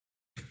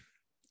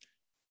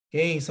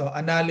Okay, so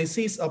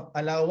analysis of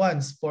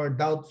allowance for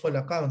doubtful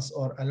accounts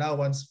or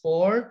allowance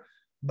for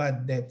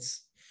bad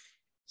debts.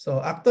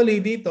 So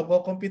actually dito,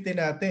 kukumpitin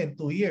natin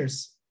 2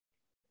 years,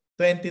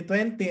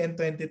 2020 and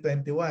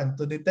 2021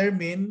 to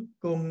determine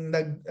kung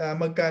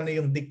magkano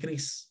yung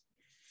decrease.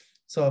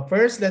 So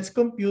first, let's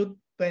compute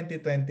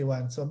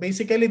 2021. So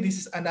basically,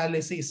 this is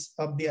analysis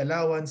of the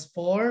allowance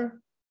for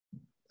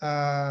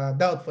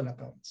doubtful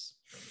accounts.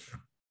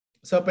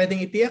 So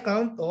pwedeng iti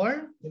account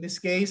or in this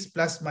case,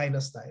 plus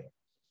minus tayo.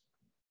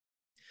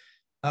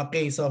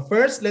 Okay, so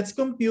first, let's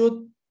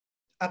compute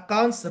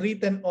accounts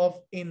written off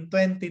in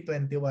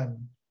 2021.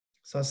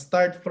 So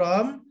start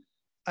from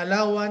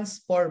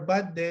allowance for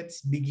bad debts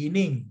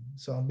beginning.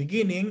 So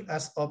beginning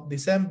as of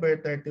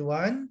December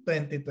 31,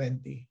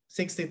 2020,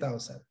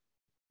 60,000.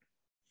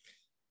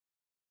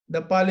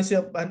 The policy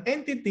of an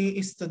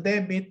entity is to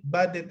debit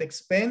bad debt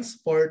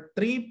expense for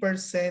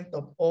 3%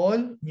 of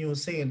all new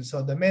sales.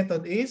 So the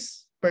method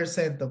is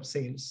percent of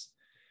sales.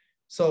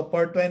 So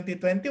for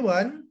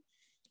 2021,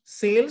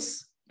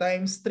 sales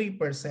times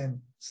 3%.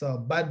 So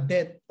bad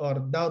debt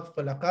or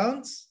doubtful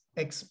accounts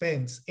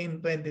expense in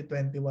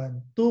 2021,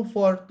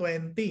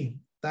 2,420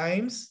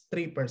 times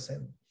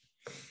 3%.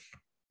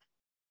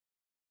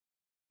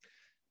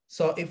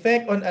 So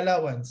effect on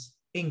allowance,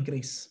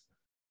 increase.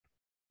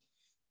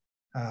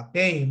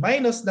 Okay,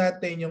 minus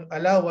natin yung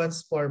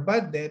allowance for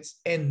bad debts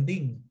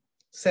ending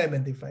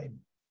 75.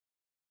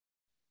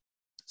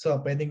 So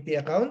pwedeng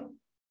T-account.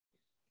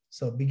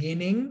 So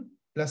beginning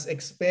plus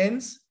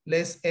expense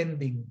less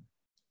ending.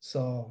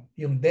 So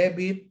yung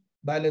debit,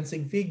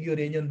 balancing figure,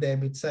 yun yung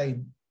debit side.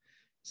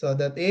 So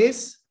that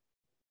is,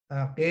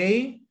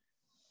 okay,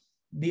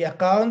 the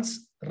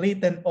accounts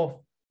written off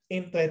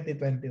in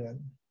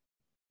 2021.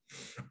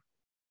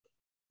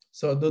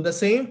 So do the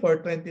same for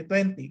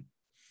 2020.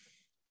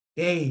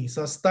 Okay,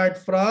 so start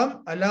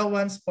from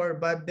allowance for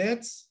bad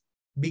debts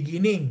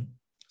beginning.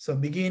 So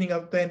beginning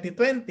of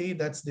 2020,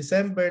 that's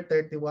December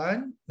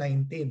 31,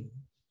 19.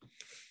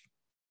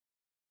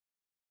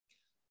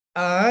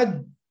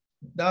 Add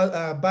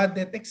bad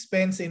debt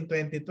expense in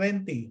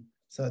 2020.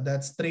 So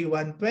that's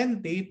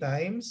 3,120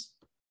 times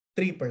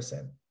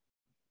 3%.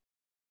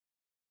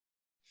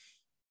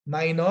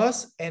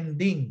 Minus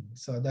ending.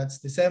 So that's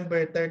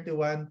December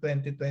 31,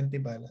 2020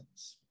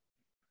 balance.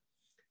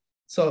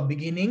 So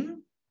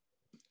beginning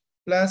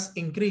plus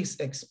increased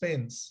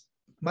expense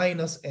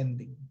minus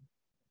ending.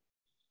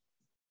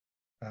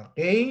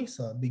 Okay,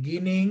 so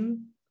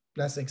beginning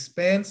plus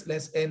expense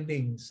less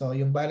ending. So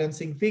yung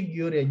balancing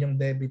figure, yan yung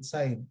debit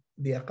side.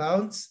 The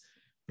accounts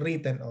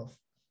written off.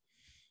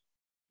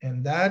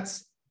 And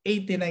that's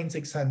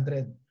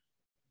 89,600.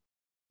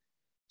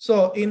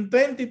 So in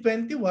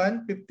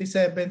 2021,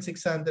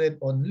 57,600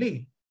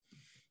 only.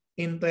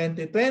 In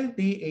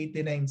 2020,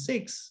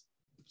 89,600.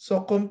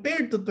 So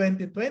compared to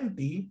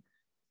 2020,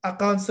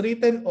 accounts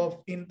written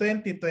off in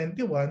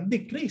 2021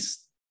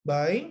 decreased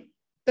by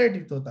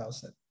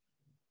 32,000.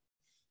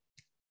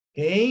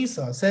 Okay,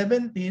 so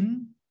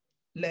 17,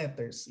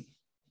 letter C.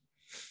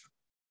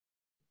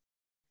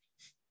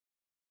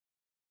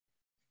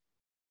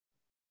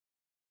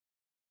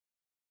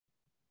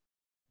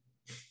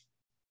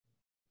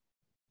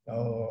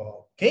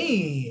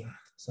 Okay,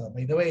 so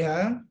by the way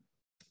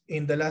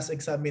in the last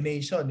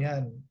examination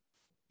yan.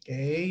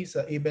 Okay,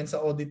 so even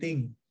sa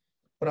auditing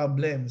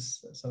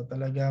problems, so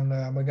talagang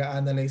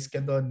mag-a-analyze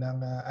ka doon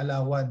ng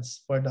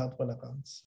allowance for doubtful accounts.